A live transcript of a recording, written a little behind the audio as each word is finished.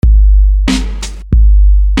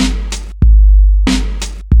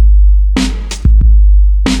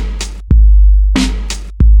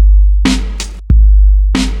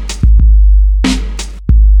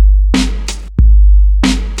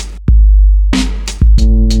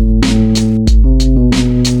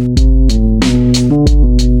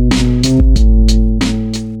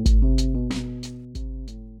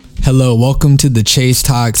Hello, welcome to the Chase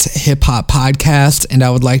Talks Hip Hop Podcast, and I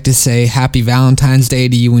would like to say Happy Valentine's Day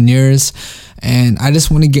to you and yours. And I just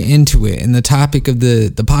want to get into it. And the topic of the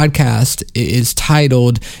podcast is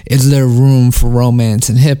titled, Is There Room for Romance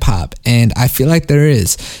in Hip Hop? And I feel like there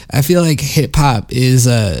is. I feel like hip hop is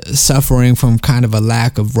suffering from kind of a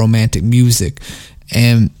lack of romantic music.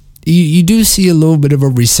 And you do see a little bit of a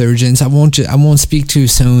resurgence. I won't speak too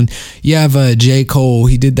soon. You have J. Cole.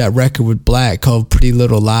 He did that record with Black called Pretty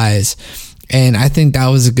Little Lies. And I think that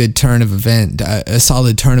was a good turn of event, a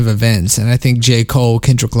solid turn of events. And I think J. Cole,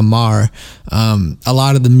 Kendrick Lamar, a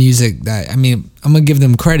lot of the music I'm going to give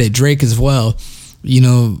them credit, Drake as well. You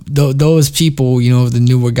know, those people, you know, the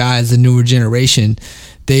newer guys, the newer generation,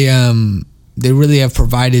 they really have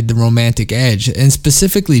provided the romantic edge, and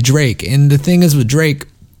specifically Drake. And the thing is with Drake,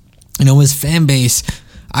 you know, his fan base,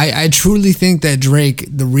 I truly think that Drake,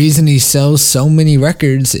 the reason he sells so many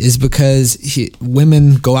records is because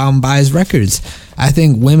women go out and buy his records. I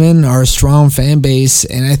think women are a strong fan base,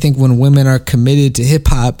 and I think when women are committed to hip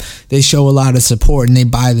hop, they show a lot of support and they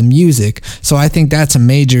buy the music. So I think that's a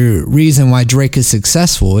major reason why Drake is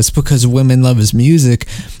successful. It's because women love his music.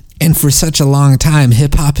 And for such a long time,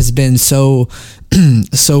 hip hop has been so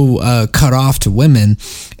cut off to women.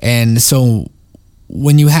 And so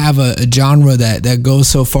when you have a genre that goes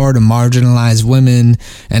so far to marginalize women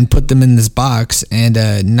and put them in this box and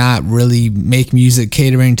not really make music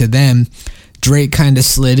catering to them, Drake kind of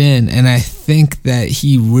slid in, and I think that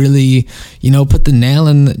he really, you know, put the nail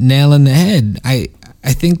in the head. I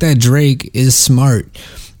think that Drake is smart,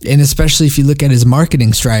 and especially if you look at his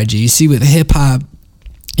marketing strategy. You see, with hip hop,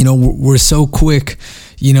 you know, we're so quick,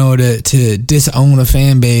 you know, to disown a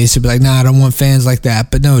fan base, to be like, nah, I don't want fans like that.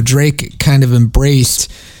 But no, Drake kind of embraced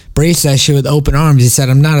that shit with open arms. He said,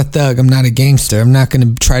 I'm not a thug, I'm not a gangster, I'm not going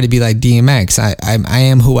to try to be like DMX. I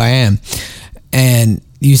am who I am. And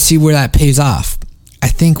you see where that pays off. I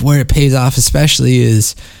think where it pays off especially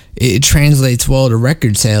is it translates well to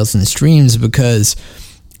record sales and streams, because,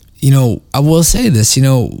 you know, I will say this, you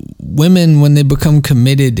know, women, when they become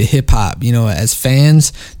committed to hip hop, you know, as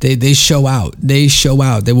fans, they show out. They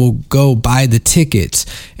will go buy the tickets,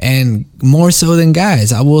 and more so than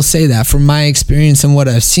guys. I will say that from my experience and what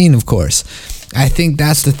I've seen, of course. I think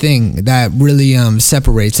that's the thing that really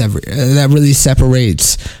separates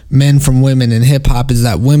men from women in hip hop, is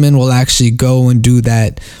that women will actually go and go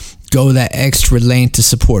that extra length to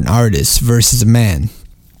support an artist versus a man.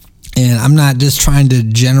 And I'm not just trying to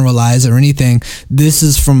generalize or anything. This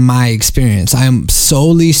is from my experience. I am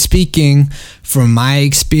solely speaking from my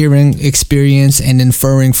experience and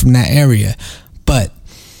inferring from that area. But,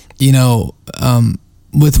 you know,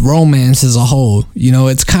 with romance as a whole, you know,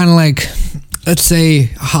 it's kind of like, let's say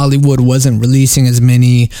Hollywood wasn't releasing as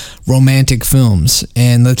many romantic films,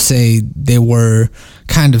 and let's say they were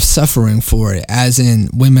kind of suffering for it, as in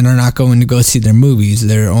women are not going to go see their movies.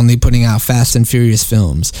 They're only putting out Fast and Furious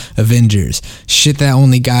films, Avengers, shit that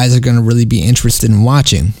only guys are going to really be interested in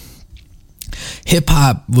watching. Hip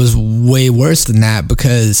hop was way worse than that,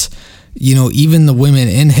 because, you know, even the women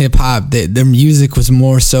in hip hop, their music was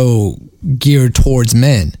more so geared towards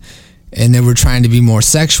men, and they were trying to be more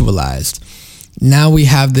sexualized. Now we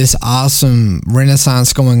have this awesome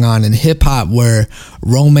renaissance going on in hip hop, where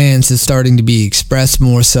romance is starting to be expressed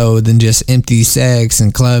more so than just empty sex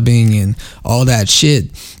and clubbing and all that shit,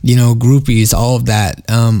 you know, groupies, all of that,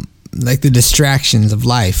 like the distractions of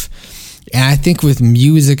life. And I think with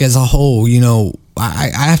music as a whole, you know, I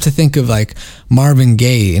have to think of like Marvin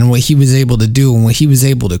Gaye and what he was able to do and what he was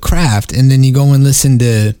able to craft. And then you go and listen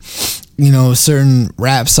to, you know, certain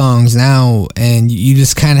rap songs now, and you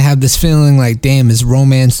just kind of have this feeling like, damn, is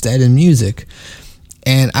romance dead in music?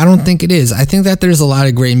 And I don't think it is. I think that there's a lot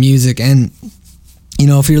of great music. And, you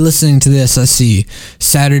know, if you're listening to this, let's see,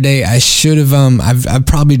 Saturday, I should have, I've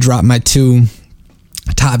probably dropped my two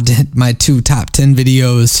top 10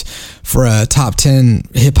 videos for top 10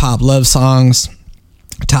 hip hop love songs,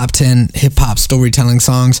 top 10 hip hop storytelling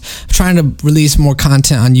songs. I'm trying to release more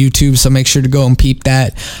content on YouTube, so make sure to go and peep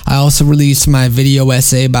that. I also released my video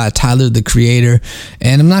essay about Tyler, the Creator,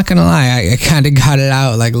 and I'm not gonna lie, I kind of got it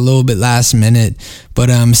out like a little bit last minute,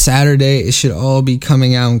 but Saturday it should all be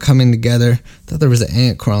coming out and coming together. Thought there was an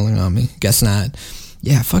ant crawling on me. Guess not.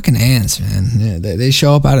 Yeah, fucking ants, man. Yeah, they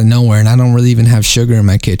show up out of nowhere, and I don't really even have sugar in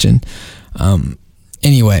my kitchen.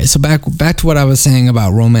 Anyway, so back to what I was saying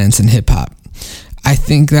about romance and hip hop. I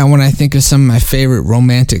think that when I think of some of my favorite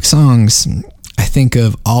romantic songs, I think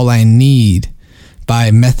of All I Need by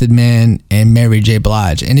Method Man and Mary J.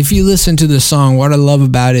 Blige. And if you listen to the song, what I love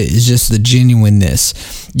about it is just the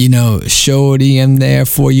genuineness. You know, shorty, I'm there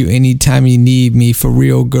for you anytime you need me. For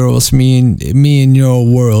real, girls, me and your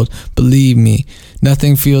world. Believe me,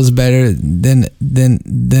 nothing feels better than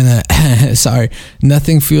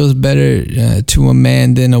nothing feels better to a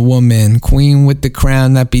man than a woman. Queen with the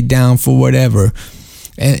crown, that be down for whatever.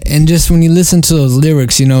 And just when you listen to those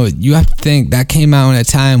lyrics, you know, you have to think that came out in a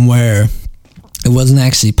time where it wasn't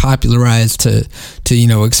actually popularized to you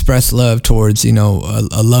know, express love towards, you know,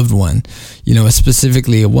 a loved one, you know,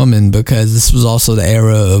 specifically a woman, because this was also the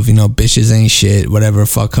era of, you know, bitches ain't shit, whatever,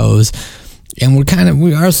 fuck hoes. And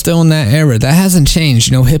we are still in that era. That hasn't changed.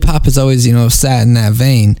 You know, hip hop has always, you know, sat in that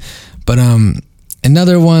vein. But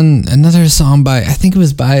another song by, I think it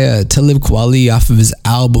was by Talib Kweli off of his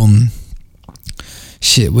album.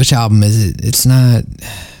 Shit, which album is it? It's not.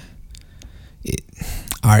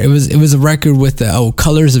 Alright, it was a record with the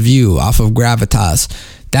Colors of You off of Gravitas.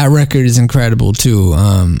 That record is incredible too.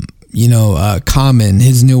 You know, Common,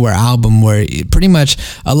 his newer album, where pretty much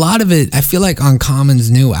a lot of it, I feel like on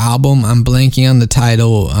Common's new album, I'm blanking on the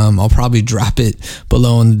title. I'll probably drop it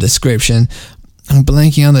below in the description. I'm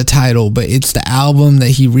blanking on the title, but it's the album that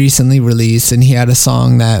he recently released, and he had a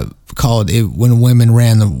song that called it When Women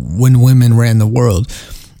Ran the World.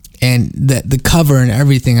 And the cover and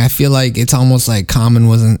everything, I feel like it's almost like Common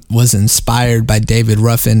was inspired by David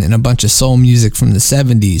Ruffin and a bunch of soul music from the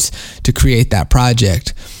 70s to create that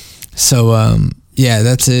project. So yeah,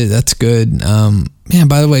 that's it. That's good. Man,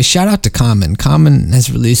 by the way, shout out to Common. Common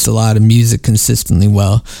has released a lot of music consistently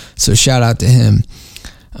well, so shout out to him.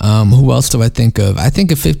 Who else do I think of? I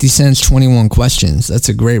think of 50 Cent's 21 Questions. That's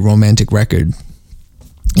a great romantic record.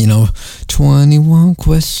 You know, 21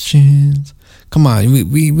 questions. Come on,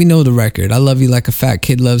 we know the record. I love you like a fat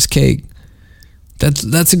kid loves cake.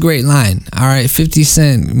 That's a great line. All right, 50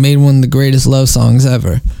 Cent made one of the greatest love songs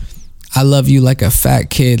ever. I love you like a fat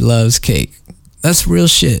kid loves cake. That's real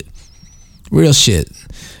shit. Real shit.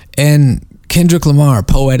 And Kendrick Lamar,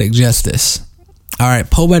 Poetic Justice. All right,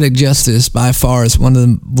 Poetic Justice by far is one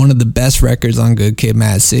of the best records on Good Kid,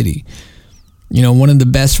 Mad City. You know, one of the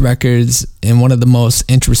best records and one of the most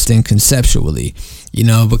interesting conceptually, you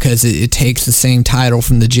know, because it takes the same title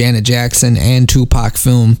from the Janet Jackson and Tupac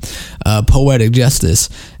film, Poetic Justice.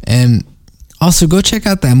 And also go check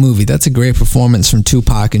out that movie. That's a great performance from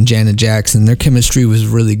Tupac and Janet Jackson. Their chemistry was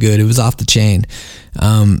really good. It was off the chain.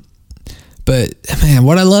 But man,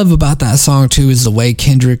 what I love about that song too is the way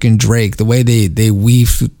Kendrick and Drake, the way they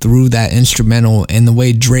weave through that instrumental, and the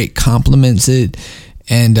way Drake complements it.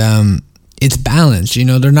 And it's balanced, you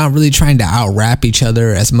know, they're not really trying to out-rap each other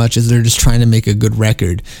as much as they're just trying to make a good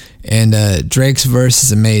record. And Drake's verse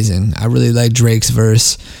is amazing. I really like Drake's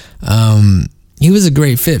verse. He was a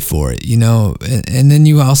great fit for it, you know. And then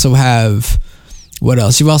you also have, what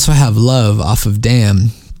else? You also have Love off of Damn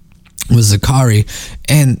with Zakari.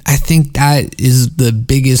 And I think that is the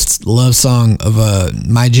biggest love song of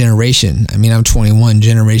my generation. I mean, I'm 21,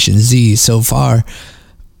 Generation Z so far.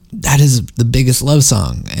 That is the biggest love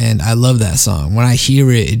song, and I love that song. When I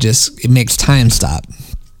hear it, it makes time stop.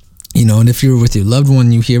 You know, and if you're with your loved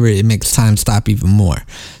one, you hear it, it makes time stop even more.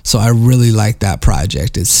 So I really like that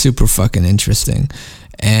project. It's super fucking interesting.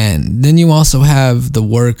 And then you also have the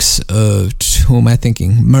works of, who am I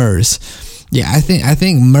thinking? Murs. Yeah, I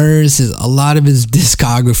think Murs, is a lot of his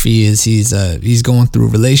discography is he's going through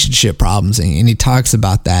relationship problems, and he talks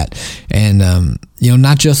about that, and you know,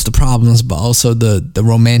 not just the problems but also the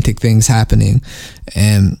romantic things happening.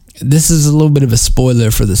 And this is a little bit of a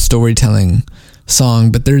spoiler for the storytelling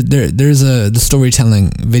song, but there's the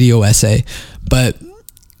storytelling video essay. But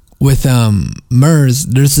with Murs,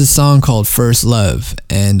 there's this song called First Love,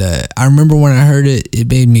 and I remember when I heard it, it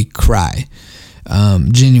made me cry.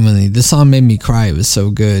 Genuinely, this song made me cry. It was so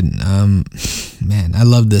good. Man, I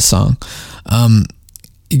love this song.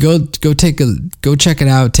 Go check it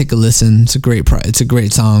out. Take a listen. It's a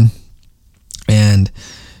great song. And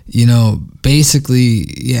you know, basically,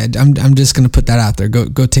 yeah, I'm just gonna put that out there.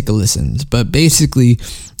 Go take a listen. But basically,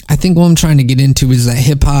 I think what I'm trying to get into is that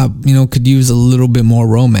hip hop, you know, could use a little bit more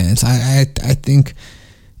romance. I think,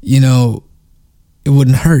 you know, it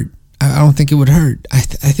wouldn't hurt. I don't think it would hurt. I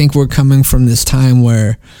think we're coming from this time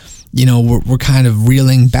where, you know, we're kind of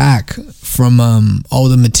reeling back from all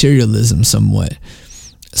the materialism somewhat.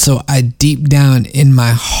 So I deep down in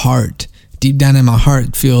my heart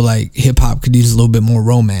feel like hip hop could use a little bit more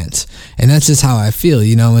romance. And that's just how I feel,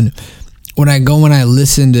 you know. And when I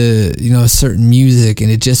listen to, you know, certain music and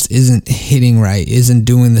it just isn't hitting right, isn't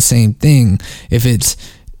doing the same thing, if it's,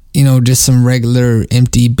 just some regular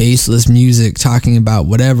empty baseless music talking about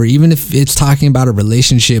whatever, even if it's talking about a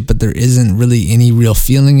relationship but there isn't really any real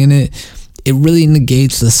feeling in it, it really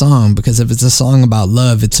negates the song, because if it's a song about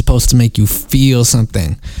love, it's supposed to make you feel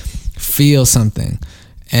something.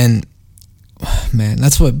 And man,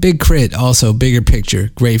 that's what Big Crit, also Bigger Picture,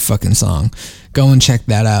 great fucking song. Go and check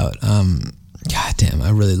that out. God damn, I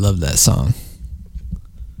really love that song.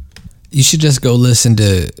 You should just go listen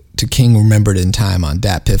to King Remembered in Time on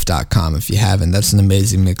datpiff.com if you haven't. That's an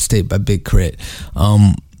amazing mixtape by Big Crit.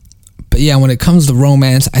 But yeah, when it comes to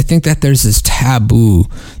romance, I think that there's this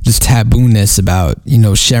taboo-ness about,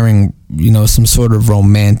 sharing, some sort of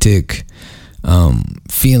romantic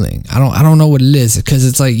feeling. I don't know what it is, because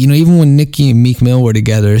it's like, even when Nicki and Meek Mill were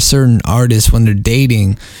together, certain artists, when they're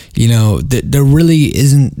dating, there really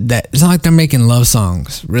isn't that. It's not like they're making love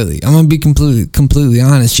songs, really. I'm gonna be completely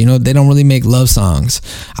honest. They don't really make love songs.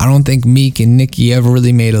 I don't think Meek and Nicki ever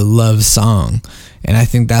really made a love song, and I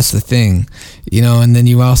think that's the thing. And then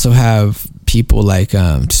you also have people like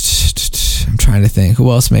I'm trying to think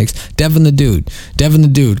who else makes. Devin the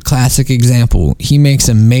Dude, classic example. He makes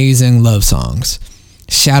amazing love songs.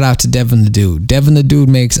 Shout out to Devin the Dude. Devin the Dude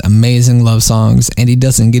makes amazing love songs, and he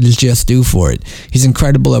doesn't get his just due for it. He's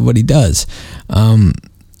incredible at what he does.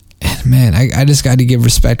 Man, I just got to give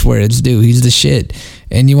respect where it's due. He's the shit.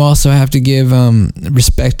 And you also have to give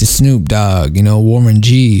respect to Snoop Dogg, Warren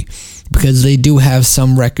G, because they do have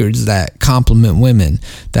some records that compliment women,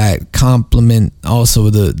 that compliment also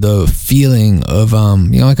the feeling of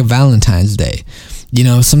like a Valentine's Day.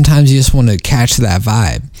 Sometimes you just want to catch that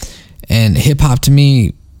vibe. And hip hop, to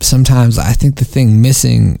me, sometimes I think the thing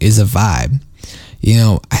missing is a vibe.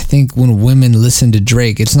 I think when women listen to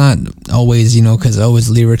Drake, it's not always, because his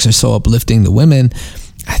lyrics are so uplifting to women.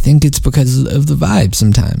 I think it's because of the vibe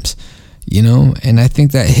sometimes. And I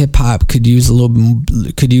think that hip hop could use a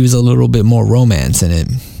little bit more romance in it.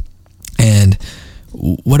 And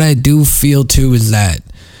what I do feel too is that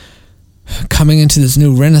coming into this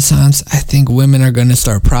new renaissance, I think women are going to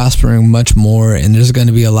start prospering much more, and there's going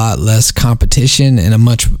to be a lot less competition and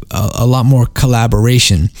a lot more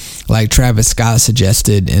collaboration, like Travis Scott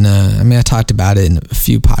suggested I talked about it in a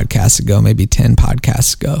few podcasts ago, maybe 10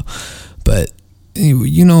 podcasts ago. But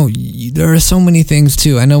there are so many things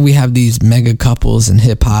too. I know we have these mega couples in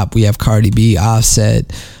hip hop. We have Cardi B,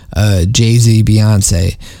 Offset, Jay-Z,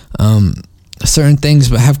 Beyonce, certain things,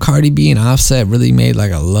 but have Cardi B and Offset really made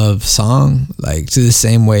like a love song, like to the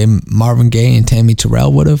same way Marvin Gaye and Tammy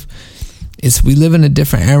Terrell would have? We live in a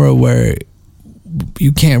different era where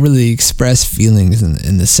you can't really express feelings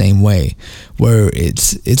in the same way, where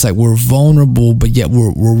it's like we're vulnerable, but yet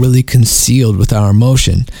we're really concealed with our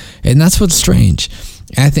emotion. And that's what's strange.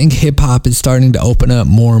 I think hip hop is starting to open up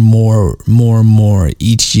more and more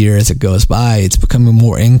each year as it goes by. It's becoming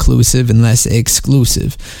more inclusive and less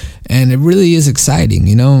exclusive. And it really is exciting,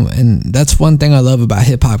 and that's one thing I love about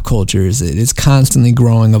hip hop culture, is it's constantly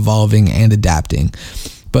growing, evolving, and adapting.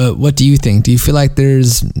 But what do you think? Do you feel like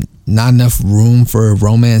there's not enough room for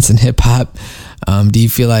romance in hip hop? Do you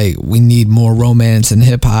feel like we need more romance in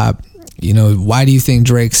hip hop? Why do you think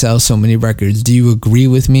Drake sells so many records? Do you agree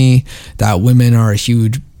with me that women are a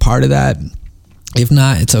huge part of that? If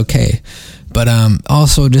not, it's okay. But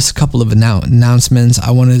also just a couple of announcements.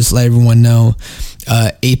 I want to just let everyone know,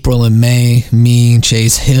 April and May, me and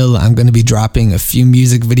Chase Hill, I'm going to be dropping a few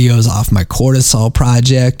music videos off my Cortisol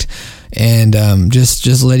project. And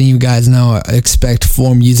just letting you guys know, I expect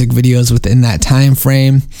 4 music videos within that time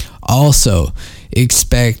frame. Also,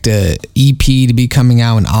 expect a EP to be coming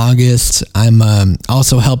out in August. I'm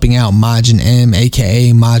also helping out Majin M,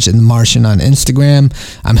 aka Majin the Martian, on Instagram.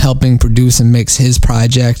 I'm helping produce and mix his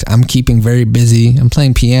project. I'm keeping very busy. I'm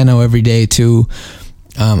playing piano every day too.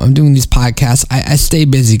 I'm doing these podcasts. I stay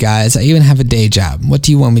busy, guys. I even have a day job. What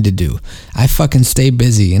do you want me to do? I fucking stay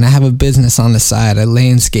busy, and I have a business on the side. I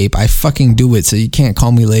landscape. I fucking do it, so you can't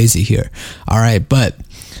call me lazy here. All right, but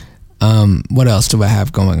what else do I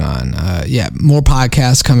have going on? More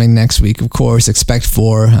podcasts coming next week, of course. Expect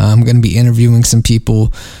 4. I'm going to be interviewing some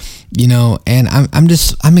people, and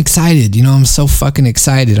I'm excited. I'm so fucking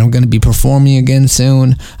excited. I'm going to be performing again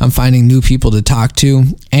soon. I'm finding new people to talk to,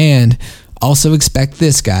 and also expect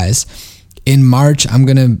this, guys. In March, I'm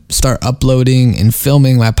going to start uploading and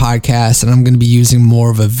filming my podcast, and I'm going to be using more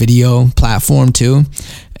of a video platform too.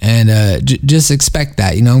 And just expect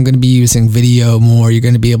that. I'm going to be using video more. You're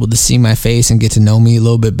going to be able to see my face and get to know me a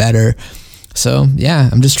little bit better. So yeah,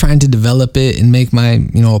 I'm just trying to develop it and make my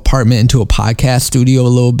apartment into a podcast studio a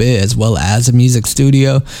little bit, as well as a music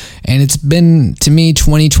studio. And it's been, to me,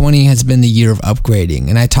 2020 has been the year of upgrading.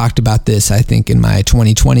 And I talked about this, I think, in my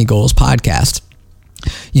 2020 goals podcast.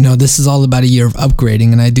 This is all about a year of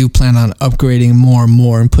upgrading, and I do plan on upgrading more and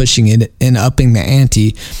more and pushing it and upping the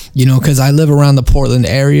ante, because I live around the Portland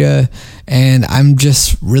area, and I'm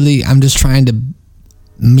just trying to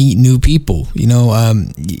meet new people.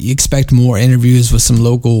 You expect more interviews with some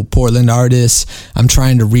local Portland artists. I'm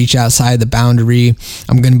trying to reach outside the boundary.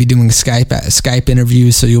 I'm going to be doing Skype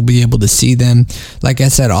interviews, so you'll be able to see them. Like I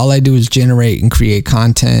said, all I do is generate and create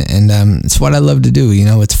content, and it's what I love to do.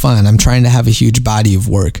 It's fun. I'm trying to have a huge body of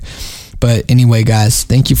work. But anyway, guys,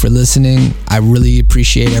 thank you for listening. I really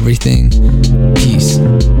appreciate everything. Peace.